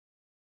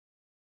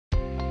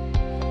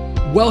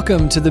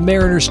Welcome to the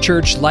Mariners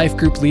Church Life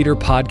Group Leader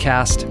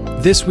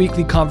Podcast. This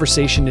weekly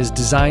conversation is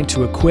designed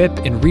to equip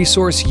and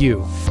resource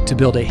you to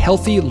build a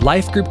healthy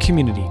life group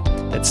community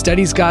that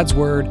studies God's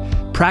Word,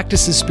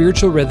 practices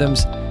spiritual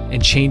rhythms,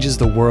 and changes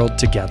the world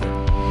together.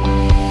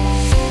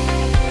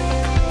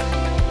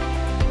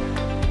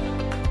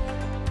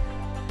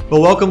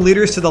 Well, welcome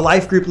leaders to the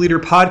Life Group Leader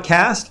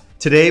Podcast.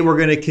 Today we're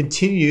going to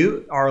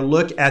continue our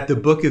look at the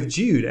book of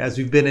Jude as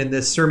we've been in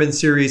this sermon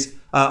series,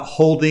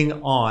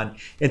 Holding On.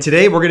 And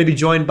today we're going to be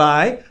joined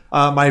by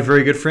my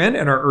very good friend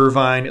and our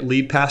Irvine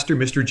lead pastor,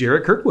 Mr.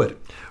 Jarrett Kirkwood.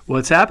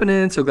 What's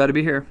happening? So glad to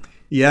be here.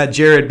 Yeah,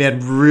 Jared,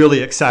 man,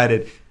 really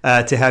excited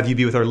to have you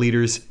be with our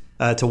leaders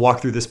to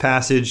walk through this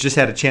passage. Just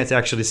had a chance to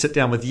actually sit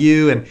down with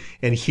you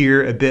and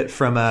hear a bit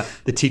from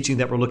the teaching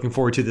that we're looking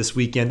forward to this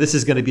weekend. This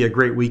is going to be a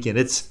great weekend.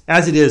 It's,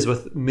 as it is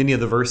with many of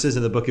the verses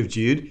in the book of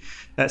Jude,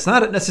 it's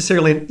not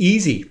necessarily an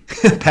easy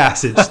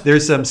passage.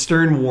 There's some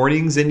stern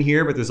warnings in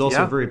here, but there's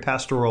also a very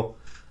pastoral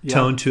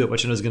tone to it,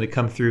 which I know is going to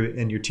come through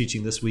in your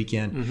teaching this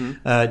weekend.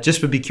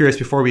 Just would be curious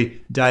before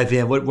we dive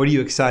in, what are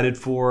you excited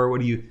for?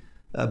 What are you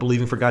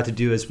believing for God to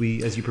do as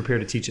you prepare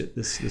to teach it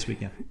this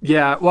weekend?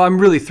 Yeah, well, I'm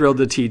really thrilled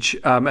to teach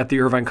at the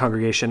Irvine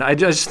congregation. I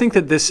just think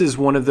that this is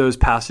one of those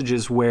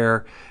passages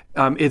where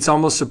it's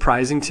almost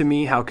surprising to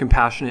me how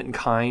compassionate and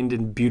kind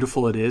and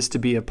beautiful it is to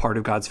be a part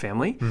of God's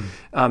family.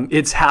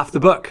 It's half the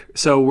book.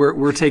 So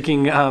we're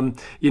taking,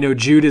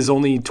 Jude is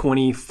only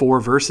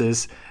 24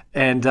 verses,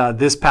 and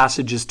this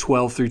passage is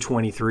 12 through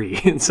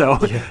 23. And so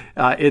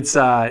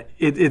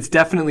it's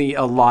definitely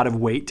a lot of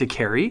weight to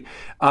carry.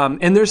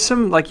 And there's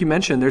some, like you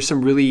mentioned, there's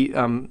some really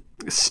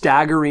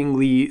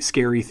staggeringly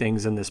scary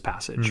things in this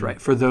passage, right?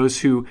 For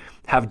those who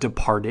have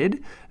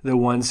departed, the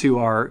ones who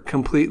are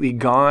completely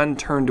gone,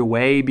 turned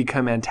away,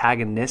 become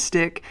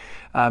antagonistic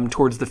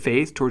towards the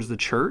faith, towards the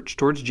church,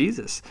 towards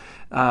Jesus.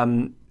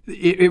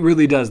 It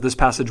really does. This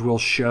passage will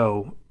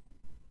show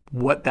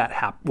what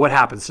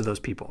happens to those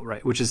people,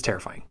 right? Which is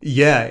terrifying.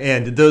 Yeah,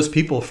 and those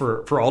people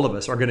for all of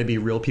us are going to be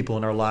real people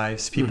in our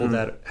lives, people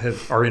that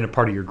are in a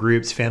part of your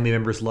groups, family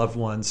members, loved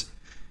ones,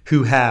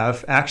 who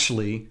have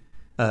actually.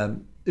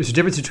 There's a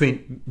difference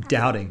between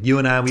doubting. You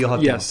and I, we all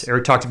have doubts.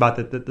 Eric talked about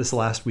that this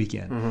last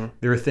weekend.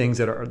 There are things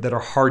that are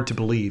hard to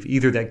believe,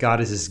 either that God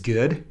is as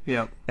good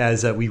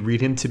as we read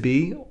Him to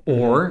be,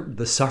 or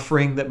the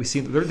suffering that we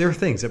see. There are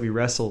things that we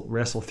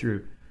wrestle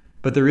through.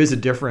 But there is a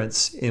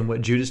difference in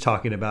what Jude is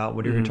talking about,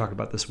 what you're going to talk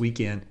about this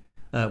weekend,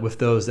 with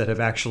those that have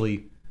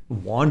actually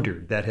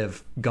wandered, that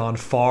have gone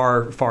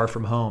far, far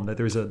from home, that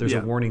there's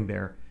a warning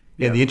there.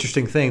 And the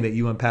interesting thing that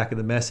you unpack in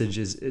the message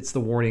is it's the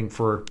warning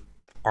for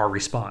our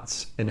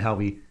response and how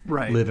we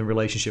live in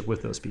relationship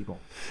with those people.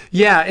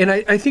 Yeah, and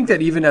I think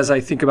that even as I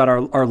think about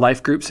our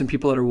life groups and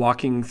people that are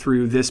walking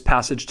through this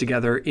passage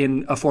together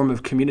in a form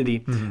of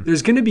community,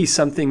 there's going to be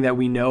something that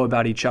we know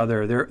about each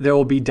other. There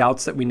will be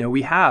doubts that we know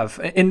we have.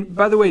 And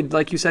by the way,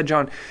 like you said,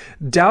 John,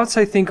 doubts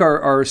I think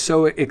are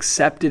so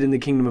accepted in the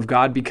kingdom of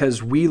God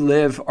because we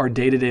live our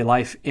day-to-day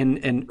life in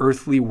an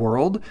earthly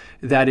world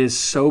that is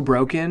so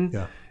broken.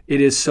 Yeah. It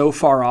is so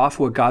far off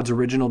what God's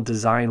original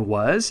design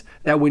was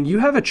that when you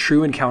have a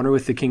true encounter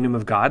with the kingdom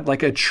of God,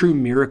 like a true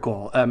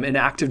miracle, an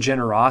act of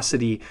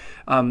generosity,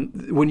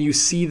 when you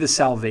see the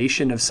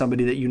salvation of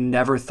somebody that you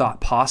never thought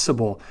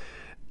possible,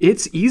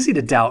 it's easy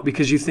to doubt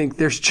because you think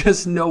there's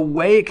just no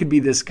way it could be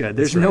this good.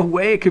 There's no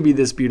way it could be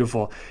this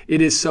beautiful.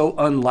 It is so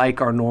unlike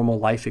our normal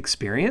life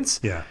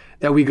experience.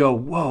 That we go,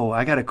 whoa,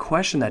 I got to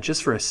question that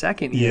just for a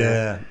second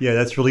here. Yeah,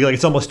 that's really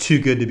it's almost too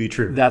good to be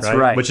true. That's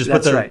right. Which is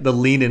what the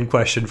lean-in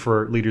question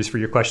for leaders for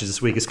your questions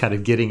this week is kind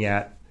of getting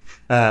at.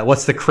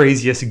 What's the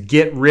craziest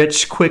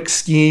get-rich-quick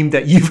scheme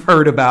that you've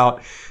heard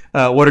about?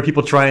 What are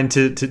people trying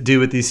to do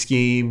with these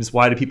schemes?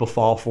 Why do people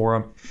fall for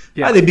them?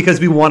 I think because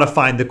we want to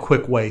find the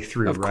quick way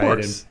through, right?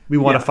 Course. And we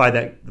want to find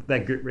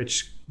that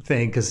get-rich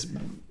thing because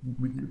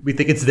we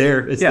think it's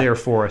there. It's there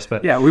for us.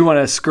 But we want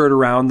to skirt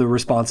around the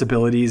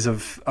responsibilities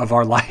of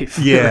our life.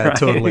 Yeah, right?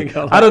 Totally.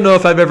 I don't know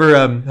if I've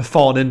ever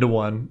fallen into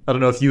one. I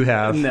don't know if you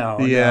have. No.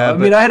 I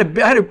mean, I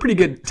had a pretty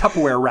good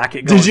Tupperware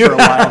racket going for a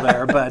while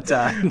there. But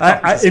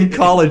in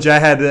college, I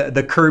had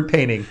the curb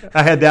painting.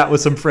 I had that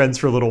with some friends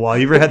for a little while.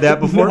 You ever had that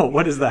before? No.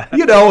 What is that?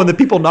 When the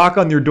people knock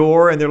on your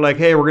door and they're like,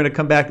 "Hey, we're going to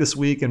come back this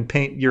week and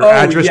paint your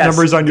address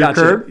numbers on your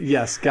curb."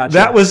 Yes, gotcha.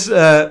 That was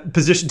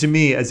positioned to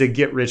me as a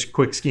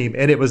get-rich-quick scheme,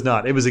 and it was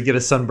not. It was a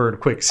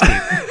get-a-sunburn-quick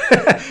scheme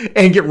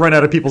and get run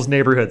out of people's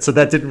neighborhoods. So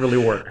that didn't really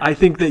work. I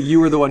think that you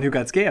were the one who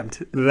got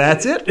scammed.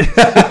 That's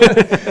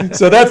it.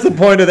 So that's the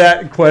point of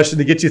that question,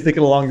 to get you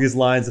thinking along these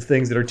lines of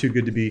things that are too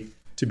good to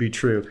be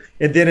true.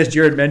 And then, as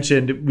Jared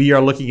mentioned, we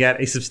are looking at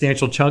a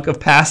substantial chunk of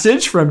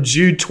passage from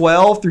Jude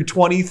 12 through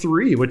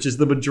 23, which is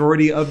the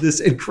majority of this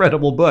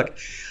incredible book.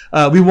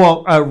 We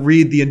won't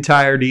read the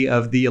entirety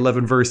of the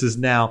 11 verses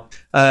now,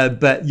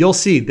 but you'll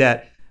see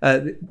that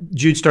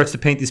Jude starts to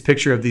paint this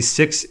picture of these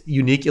 6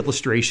 unique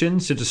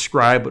illustrations to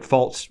describe what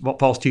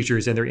false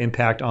teachers and their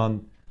impact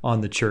on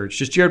the church.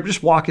 Jared,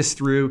 just walk us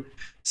through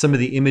some of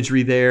the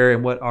imagery there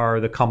and what are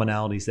the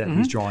commonalities that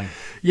he's drawing.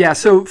 Yeah,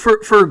 so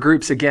for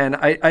groups, again,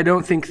 I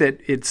don't think that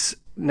it's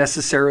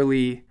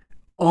necessarily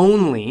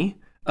only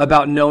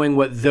about knowing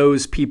what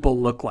those people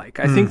look like.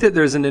 I think that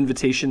there's an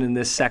invitation in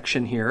this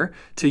section here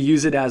to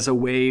use it as a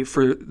way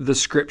for the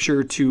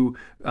scripture to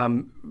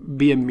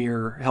be a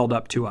mirror held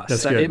up to us.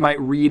 That's that good. it might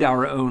read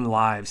our own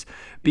lives.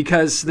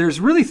 Because there's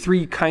really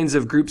three kinds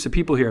of groups of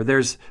people here.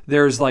 There's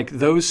like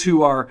those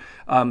who are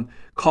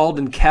called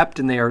and kept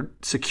and they are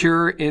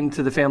secure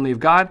into the family of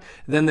God.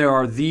 Then there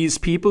are these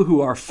people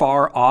who are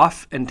far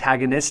off,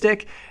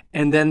 antagonistic.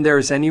 And then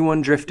there's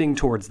anyone drifting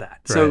towards that.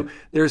 Right. So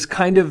there's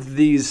kind of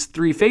these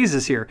three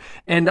phases here.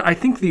 And I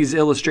think these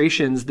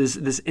illustrations,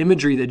 this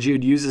imagery that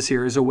Jude uses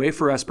here is a way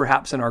for us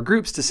perhaps in our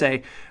groups to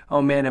say,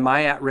 oh man, am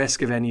I at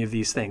risk of any of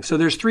these things? So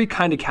there's three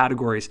kind of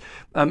categories.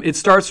 It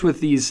starts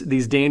with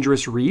these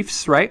dangerous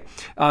reefs, right?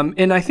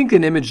 And I think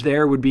an image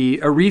there would be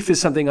a reef is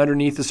something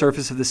underneath the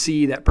surface of the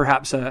sea that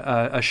perhaps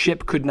a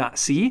ship could not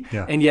see.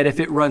 Yeah. And yet if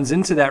it runs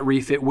into that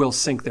reef, it will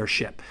sink their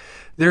ship.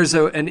 There's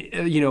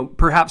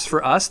perhaps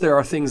for us, there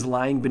are things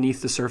lying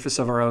beneath the surface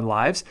of our own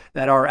lives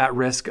that are at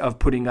risk of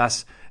putting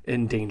us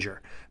in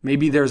danger.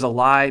 Maybe there's a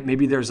lie.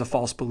 Maybe there's a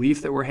false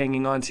belief that we're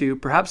hanging on to.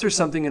 Perhaps there's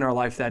something in our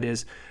life that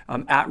is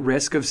at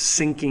risk of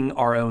sinking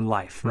our own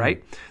life,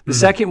 right? The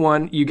second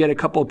one, you get a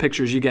couple of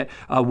pictures. You get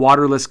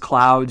waterless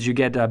clouds. You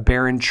get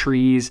barren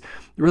trees.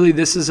 Really,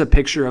 this is a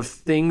picture of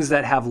things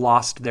that have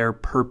lost their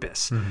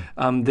purpose.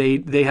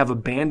 They have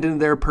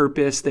abandoned their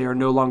purpose. They are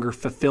no longer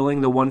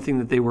fulfilling the one thing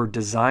that they were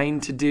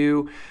designed to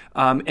do.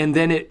 And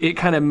then it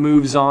kind of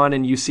moves on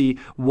and you see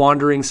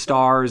wandering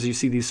stars. You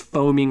see these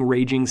foaming,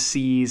 raging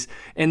seas.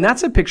 And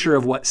that's a picture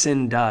of what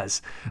sin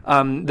does.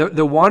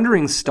 The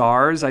wandering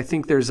stars, I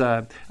think there's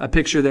a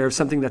picture there of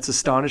something that's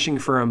astonishing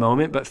for a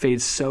moment but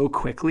fades so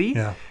quickly.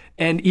 Yeah.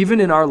 And even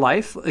in our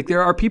life, like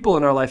there are people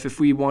in our life, if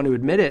we want to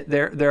admit it,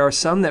 there are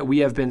some that we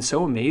have been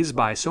so amazed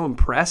by, so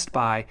impressed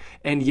by,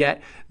 and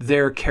yet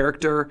their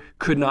character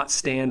could not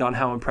stand on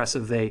how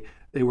impressive they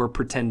were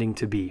pretending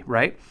to be,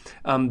 right?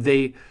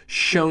 They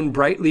shone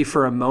brightly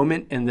for a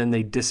moment and then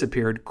they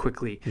disappeared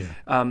quickly.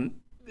 Yeah.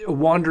 A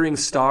wandering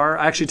star.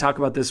 I actually talk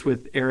about this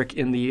with Eric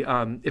in the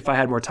If I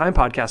Had More Time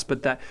podcast,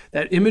 but that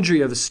imagery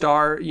of a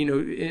star,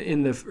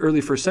 in the early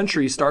first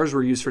century, stars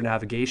were used for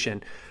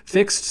navigation.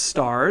 Fixed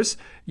stars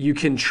you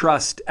can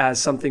trust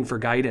as something for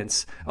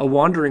guidance. A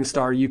wandering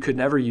star you could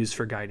never use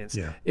for guidance.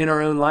 Yeah. In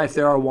our own life,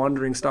 there are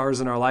wandering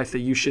stars in our life that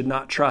you should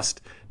not trust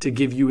to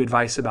give you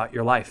advice about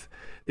your life.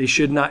 They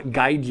should not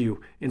guide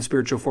you in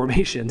spiritual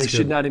formation. They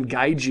should not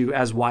guide you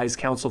as wise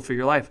counsel for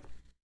your life.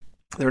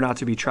 They're not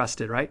to be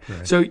trusted, right?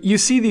 So you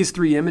see these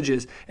three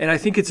images, and I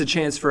think it's a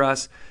chance for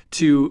us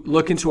to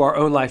look into our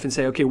own life and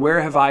say, okay, where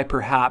have I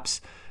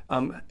perhaps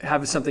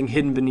have something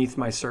hidden beneath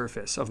my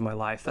surface of my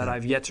life that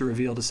I've yet to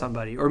reveal to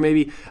somebody? Or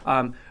maybe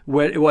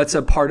what's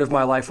a part of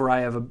my life where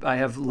I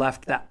have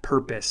left that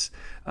purpose?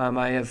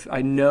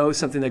 I know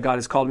something that God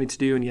has called me to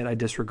do, and yet I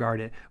disregard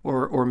it.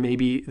 Or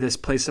maybe this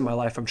place in my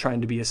life I'm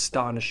trying to be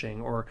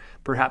astonishing, or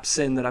perhaps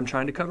sin that I'm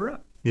trying to cover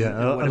up.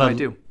 Yeah, What do I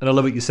do? And I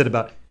love what you said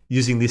about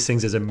using these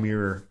things as a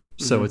mirror.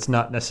 So it's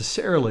not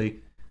necessarily,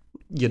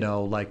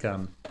 like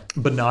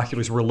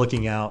binoculars. We're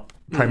looking out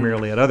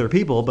primarily at other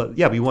people, but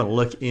yeah, we want to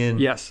look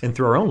in and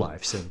through our own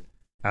lives and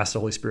ask the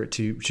Holy Spirit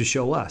to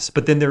show us.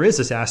 But then there is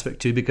this aspect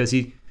too, because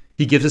he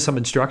gives us some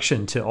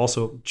instruction to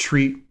also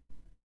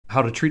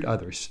how to treat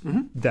others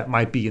that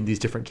might be in these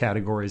different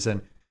categories.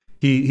 And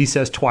he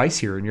says twice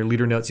here in your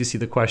leader notes, you see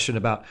the question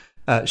about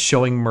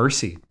showing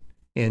mercy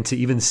and to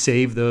even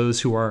save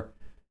those who are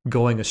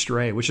going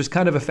astray, which is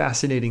kind of a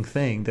fascinating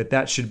thing,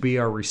 that should be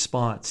our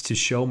response, to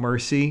show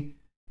mercy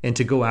and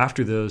to go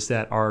after those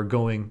that are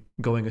going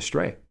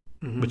astray,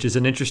 which is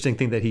an interesting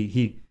thing that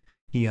he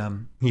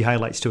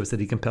highlights to us, that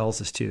he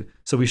compels us to.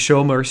 So we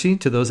show mercy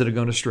to those that are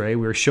going astray.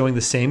 We're showing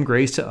the same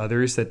grace to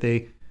others that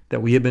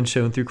we have been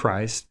shown through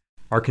Christ.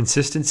 Our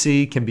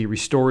consistency can be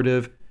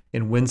restorative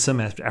and winsome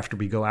after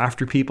we go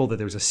after people, that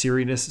there's a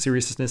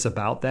seriousness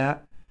about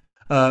that.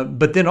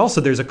 But then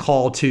also there's a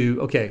call to,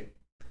 okay,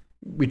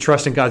 we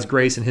trust in God's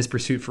grace and his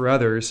pursuit for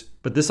others,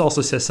 but this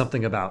also says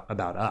something about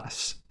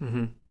us.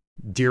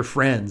 Dear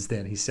friends,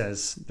 then he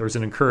says there's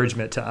an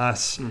encouragement to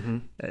us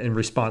in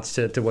response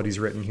to what he's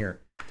written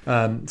here.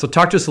 So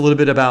talk to us a little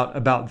bit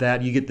about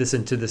that. You get this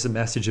into this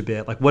message a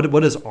bit. Like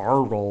what is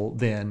our role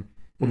then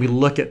when we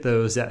look at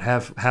those that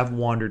have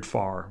wandered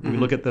far? When we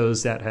look at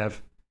those that have,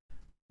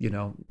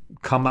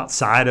 come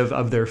outside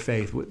of their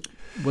faith.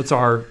 What's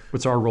our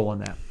role in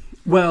that?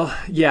 Well,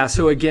 yeah.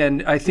 So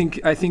again, I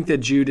think that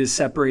Jude is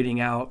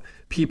separating out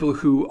people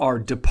who are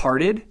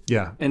departed,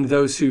 and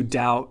those who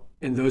doubt,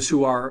 and those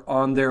who are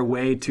on their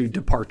way to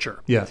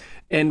departure. Yeah.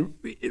 And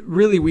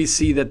really, we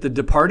see that the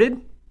departed,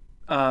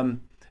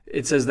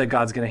 it says that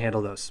God's going to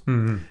handle those.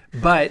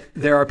 But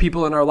there are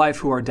people in our life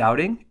who are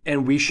doubting,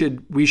 and we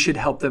should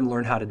help them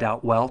learn how to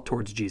doubt well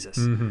towards Jesus.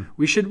 Mm-hmm.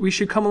 We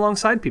should come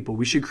alongside people.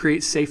 We should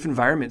create safe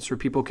environments where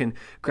people can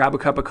grab a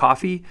cup of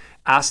coffee,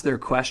 ask their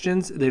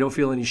questions. They don't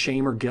feel any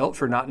shame or guilt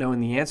for not knowing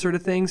the answer to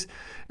things.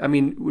 I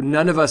mean,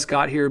 none of us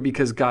got here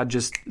because God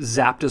just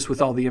zapped us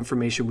with all the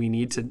information we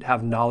need to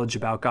have knowledge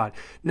about God.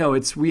 No,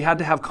 we had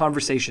to have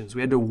conversations.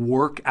 We had to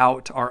work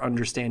out our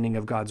understanding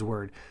of God's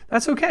word.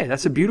 That's okay.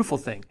 That's a beautiful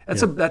thing.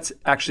 That's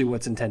actually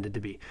what's intended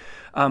to be.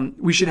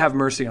 We should have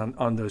mercy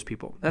on those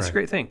people. That's a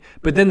great thing.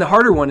 But then the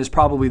harder one is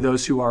probably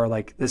those who are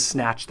like the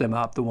snatch them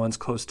up, the ones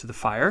close to the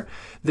fire.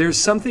 There's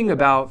something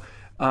about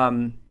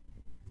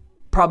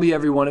probably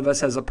every one of us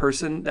has a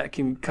person that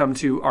can come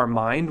to our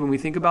mind when we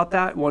think about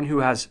that, one who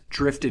has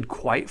drifted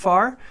quite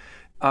far.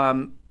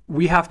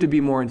 We have to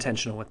be more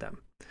intentional with them.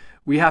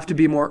 We have to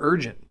be more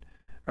urgent,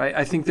 right?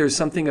 I think there's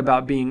something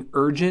about being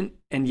urgent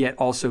and yet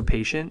also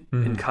patient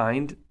and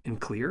kind and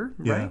clear,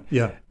 right?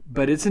 Yeah.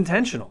 But it's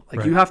intentional.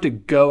 Like you have to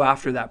go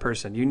after that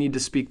person. You need to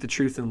speak the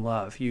truth in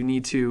love. You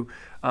need to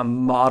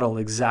model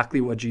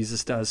exactly what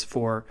Jesus does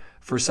for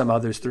some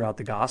others throughout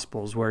the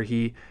Gospels, where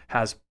he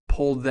has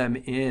pulled them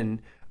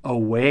in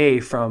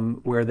away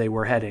from where they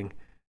were heading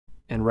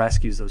and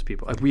rescues those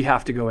people. Like we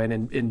have to go in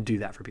and do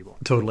that for people.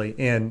 Totally.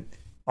 And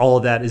all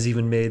of that is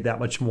even made that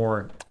much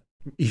more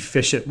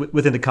efficient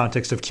within the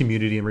context of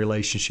community and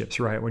relationships,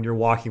 right? When you're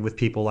walking with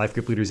people, life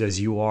group leaders as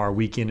you are,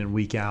 week in and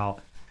week out,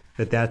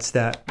 that's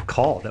that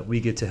call that we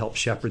get to help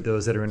shepherd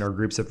those that are in our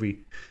groups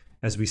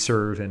as we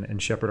serve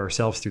and shepherd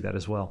ourselves through that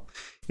as well.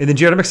 And then,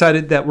 Jared, I'm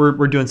excited that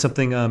we're doing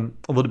something a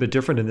little bit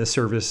different in this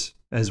service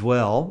as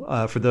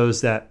well. For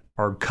those that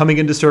are coming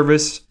into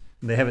service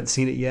and they haven't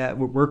seen it yet,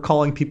 we're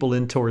calling people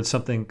in towards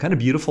something kind of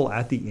beautiful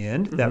at the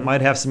end that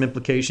might have some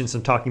implications,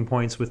 some talking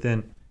points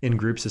in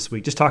groups this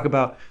week. Just talk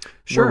about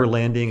where we're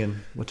landing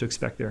and what to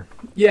expect there.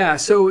 Yeah.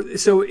 So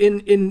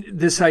in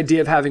this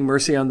idea of having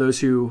mercy on those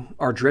who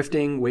are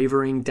drifting,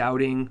 wavering,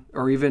 doubting,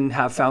 or even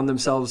have found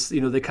themselves,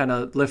 they kind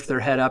of lift their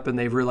head up and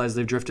they've realized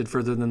they've drifted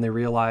further than they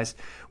realized.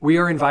 We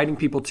are inviting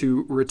people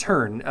to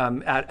return.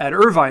 At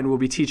Irvine, we'll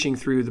be teaching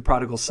through the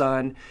prodigal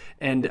son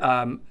and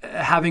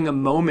having a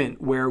moment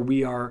where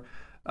we are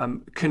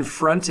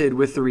confronted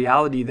with the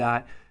reality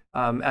that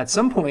at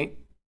some point,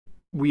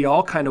 we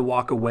all kind of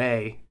walk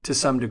away to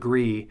some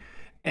degree.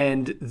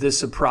 And the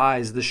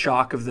surprise, the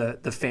shock of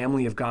the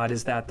family of God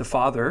is that the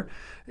Father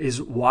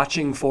is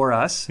watching for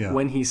us.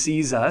 When he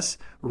sees us,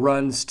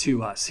 runs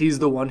to us. He's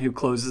the one who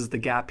closes the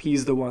gap.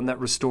 He's the one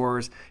that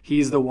restores.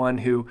 He's the one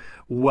who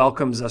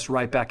welcomes us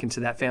right back into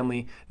that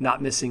family,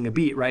 not missing a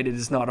beat, right? It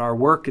is not our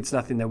work. It's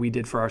nothing that we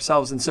did for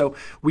ourselves. And so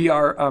we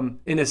are,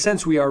 in a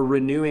sense, we are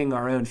renewing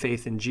our own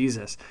faith in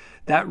Jesus.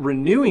 That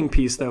renewing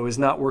piece, though, is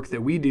not work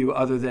that we do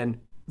other than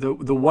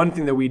the one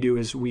thing that we do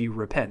is we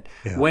repent.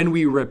 When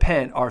we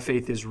repent, our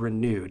faith is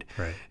renewed.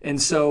 Right.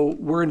 And so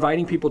we're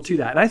inviting people to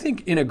that. And I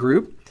think in a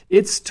group,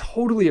 it's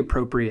totally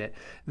appropriate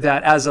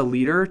that as a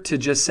leader to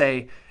just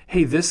say,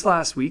 hey, this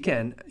last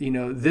weekend,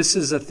 this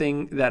is a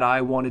thing that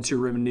I wanted to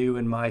renew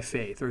in my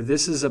faith, or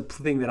this is a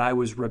thing that I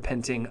was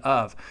repenting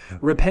of.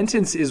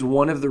 Repentance is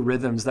one of the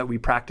rhythms that we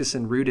practice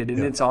in Rooted,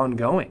 and it's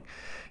ongoing.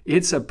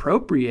 It's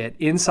appropriate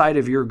inside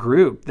of your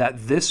group that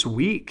this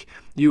week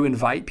you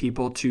invite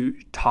people to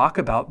talk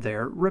about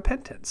their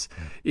repentance.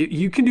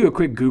 You can do a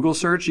quick Google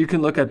search. You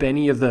can look up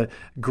any of the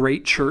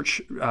great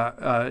church,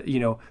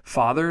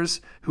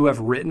 fathers who have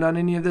written on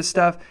any of this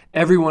stuff.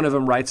 Every one of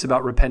them writes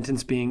about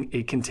repentance being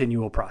a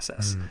continual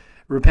process.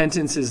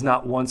 Repentance is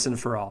not once and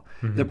for all.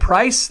 The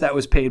price that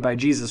was paid by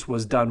Jesus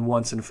was done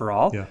once and for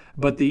all,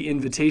 but the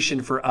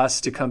invitation for us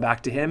to come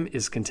back to him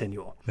is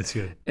continual. That's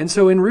good. And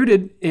so in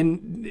Rooted,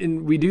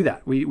 we do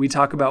that. We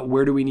talk about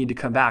where do we need to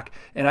come back.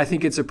 And I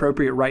think it's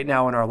appropriate right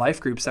now in our life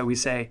groups that we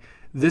say,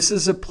 this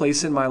is a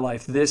place in my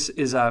life. This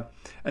is an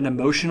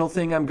emotional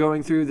thing I'm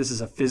going through. This is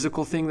a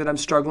physical thing that I'm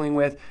struggling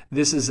with.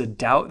 This is a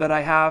doubt that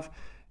I have.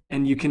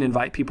 And you can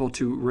invite people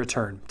to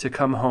return, to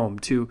come home,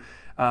 to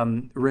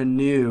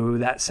renew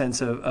that sense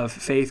of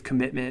faith,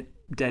 commitment,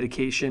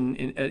 dedication,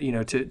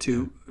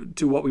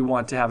 to what we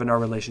want to have in our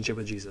relationship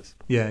with Jesus.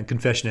 Yeah, and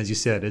confession, as you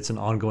said, it's an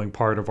ongoing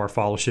part of our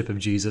fellowship of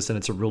Jesus, and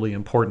it's a really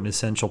important,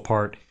 essential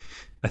part.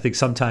 I think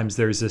sometimes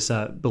there's this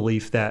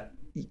belief that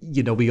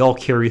we all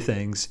carry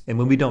things, and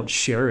when we don't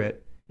share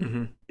it,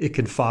 it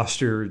can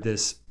foster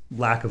this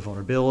lack of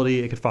vulnerability.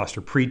 It could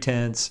foster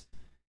pretense.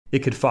 It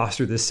could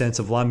foster this sense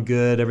of, well, I'm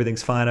good,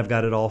 everything's fine, I've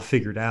got it all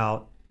figured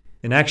out.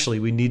 And actually,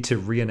 we need to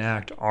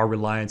reenact our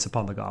reliance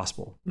upon the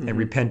gospel. And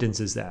repentance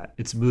is that.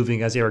 It's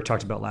moving, as Eric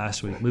talked about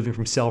last week, moving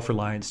from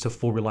self-reliance to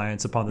full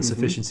reliance upon the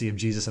sufficiency of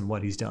Jesus and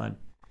what he's done.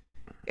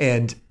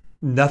 And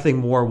nothing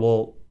more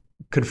will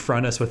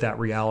confront us with that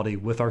reality,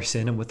 with our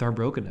sin and with our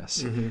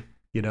brokenness.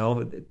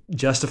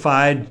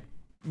 Justified,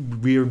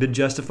 we have been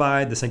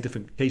justified. The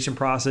sanctification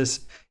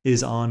process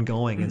is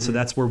ongoing. And so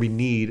that's where we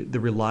need the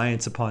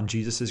reliance upon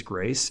Jesus'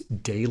 grace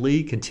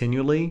daily,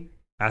 continually,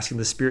 asking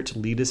the Spirit to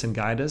lead us and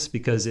guide us,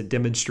 because it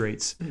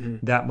demonstrates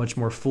that much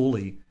more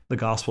fully the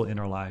gospel in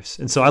our lives.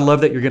 And so I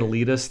love that you're going to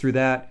lead us through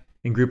that.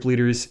 And group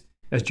leaders,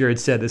 as Jared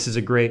said, this is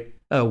a great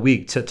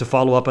week to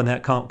follow up on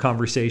that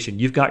conversation.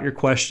 You've got your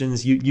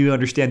questions. You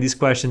understand these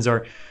questions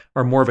are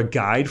more of a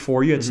guide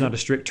for you. It's not a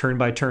strict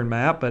turn-by-turn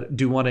map, but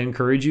do want to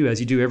encourage you, as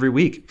you do every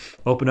week,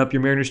 open up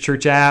your Mariners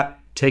Church app,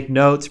 take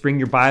notes, bring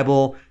your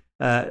Bible,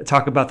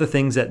 talk about the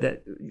things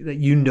that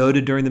you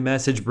noted during the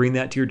message, bring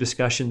that to your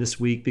discussion this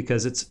week,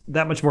 because it's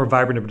that much more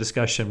vibrant of a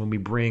discussion when we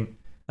bring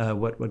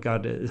what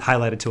God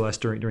highlighted to us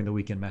during the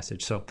weekend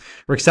message. So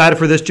we're excited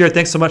for this. Jared,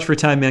 thanks so much for your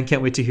time, man.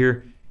 Can't wait to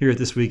hear it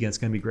this weekend. It's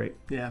going to be great.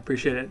 Yeah,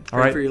 appreciate it. It's all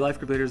great right. For your life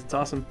group leaders. It's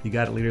awesome. You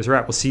got it, leaders. All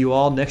right, we'll see you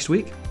all next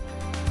week.